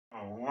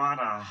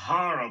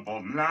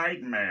horrible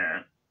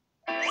nightmare.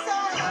 So,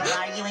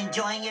 are you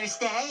enjoying your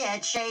stay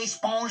at Chez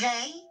Sponge?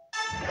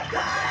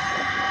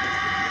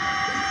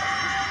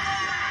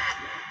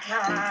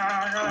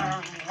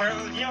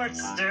 Will you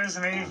excuse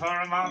me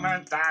for a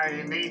moment?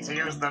 I need to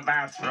use the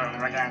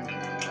bathroom again.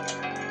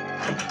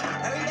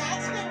 Hurry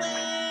back,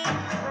 Squidward!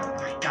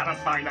 I gotta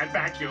find that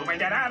vacuum and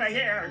get out of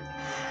here.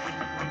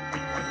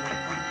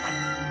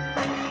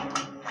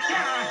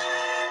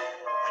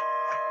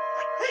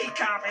 He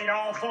copied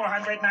all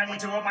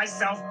 492 of my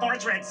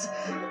self-portraits.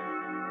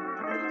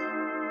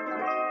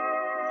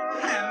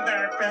 And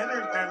they're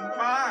better than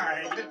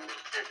mine.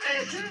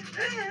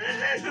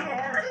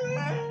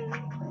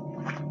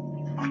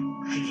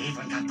 He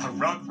even got the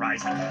rug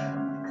right.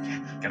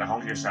 Get a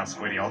hold of yourself,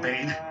 Squiddy, old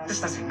bean. This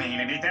doesn't mean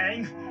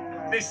anything.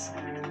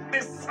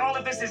 All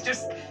of this is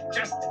just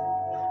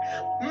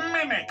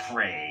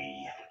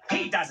mimicry.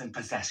 He doesn't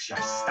possess your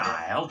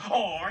style,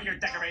 or your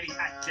decorating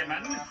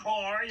acumen,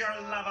 or your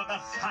love of the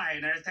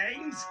finer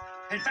things.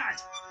 In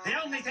fact,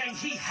 the only thing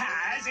he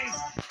has is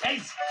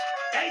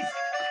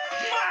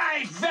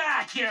my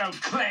vacuum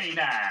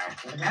cleaner!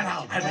 And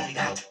I'll remedy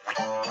that.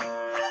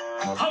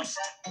 Post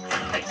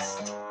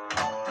haste.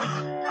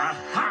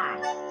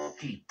 Aha!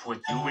 He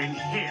put you in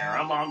here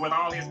along with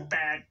all his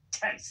bad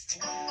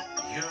taste.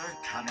 You're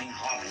coming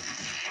home.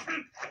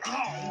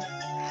 Home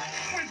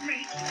with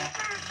me.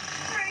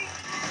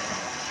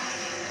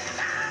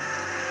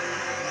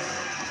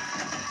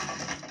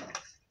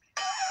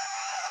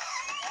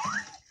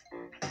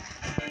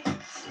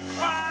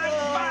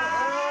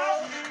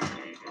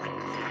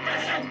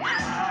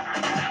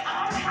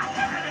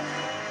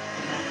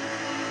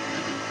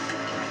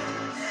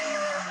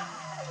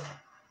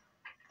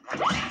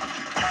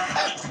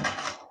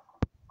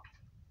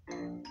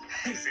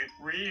 Is it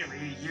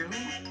really you? It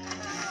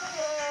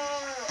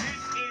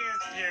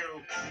is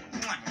you.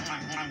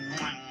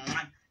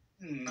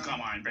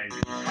 Come on, baby.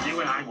 You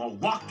and I will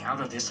walk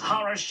out of this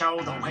horror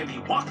show the way we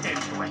walked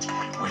into it,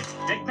 with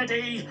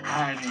dignity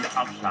and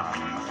aplomb.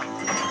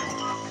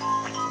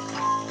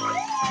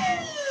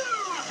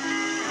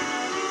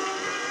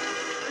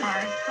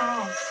 My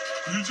house.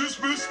 You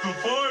just missed the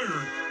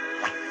fire.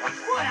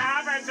 What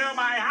happened to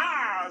my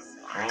house?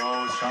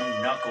 Oh, some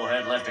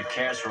knucklehead left a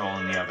casserole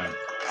in the oven.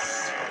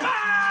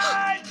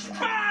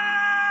 SpongeBob!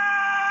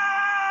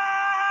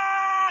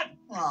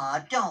 Aw,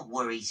 don't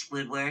worry,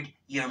 Squidward.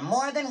 You're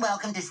more than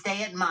welcome to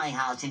stay at my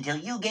house until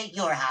you get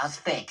your house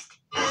fixed.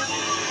 I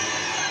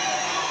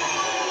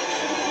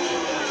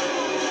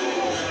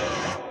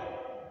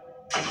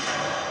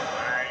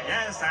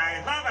guess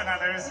I love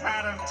another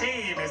spout of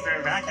tea,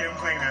 Mr. Vacuum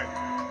Cleaner.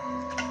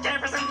 Care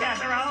for some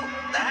casserole?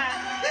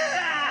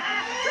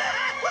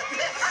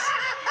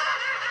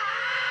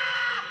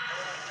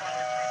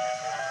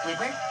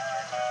 Squidward?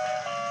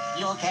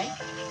 You okay?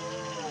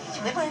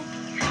 Squidward?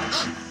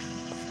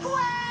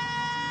 Squidward!